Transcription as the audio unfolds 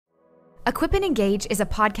Equip and Engage is a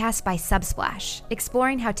podcast by Subsplash,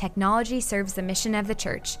 exploring how technology serves the mission of the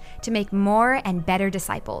church to make more and better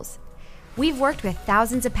disciples. We've worked with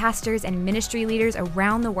thousands of pastors and ministry leaders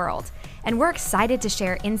around the world, and we're excited to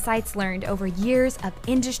share insights learned over years of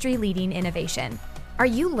industry-leading innovation. Are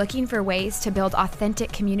you looking for ways to build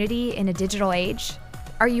authentic community in a digital age?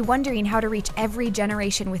 Are you wondering how to reach every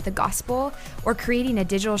generation with the gospel or creating a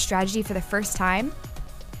digital strategy for the first time?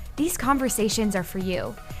 These conversations are for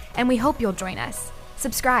you, and we hope you'll join us.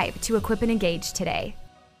 Subscribe to Equip and Engage today.